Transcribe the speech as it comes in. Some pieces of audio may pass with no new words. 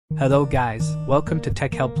Hello guys, welcome to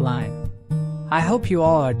TECHHELPLINE. I hope you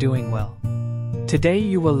all are doing well. Today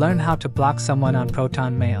you will learn how to block someone on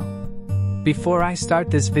ProtonMail. Before I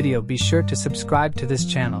start this video, be sure to subscribe to this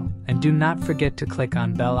channel and do not forget to click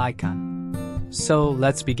on bell icon. So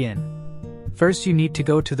let's begin. First you need to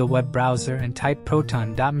go to the web browser and type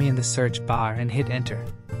proton.me in the search bar and hit enter.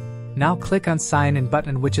 Now click on sign in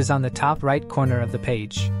button which is on the top right corner of the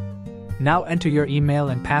page. Now enter your email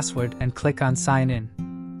and password and click on sign in.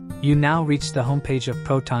 You now reach the homepage of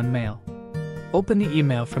ProtonMail. Open the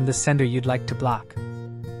email from the sender you'd like to block.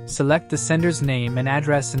 Select the sender's name and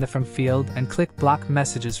address in the From field and click Block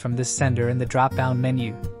Messages from this sender in the drop-down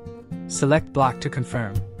menu. Select Block to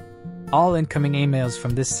confirm. All incoming emails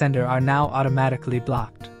from this sender are now automatically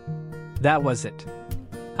blocked. That was it.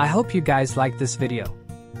 I hope you guys liked this video.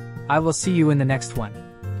 I will see you in the next one.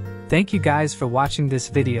 Thank you guys for watching this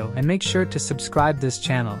video and make sure to subscribe this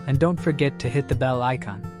channel and don't forget to hit the bell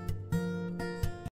icon.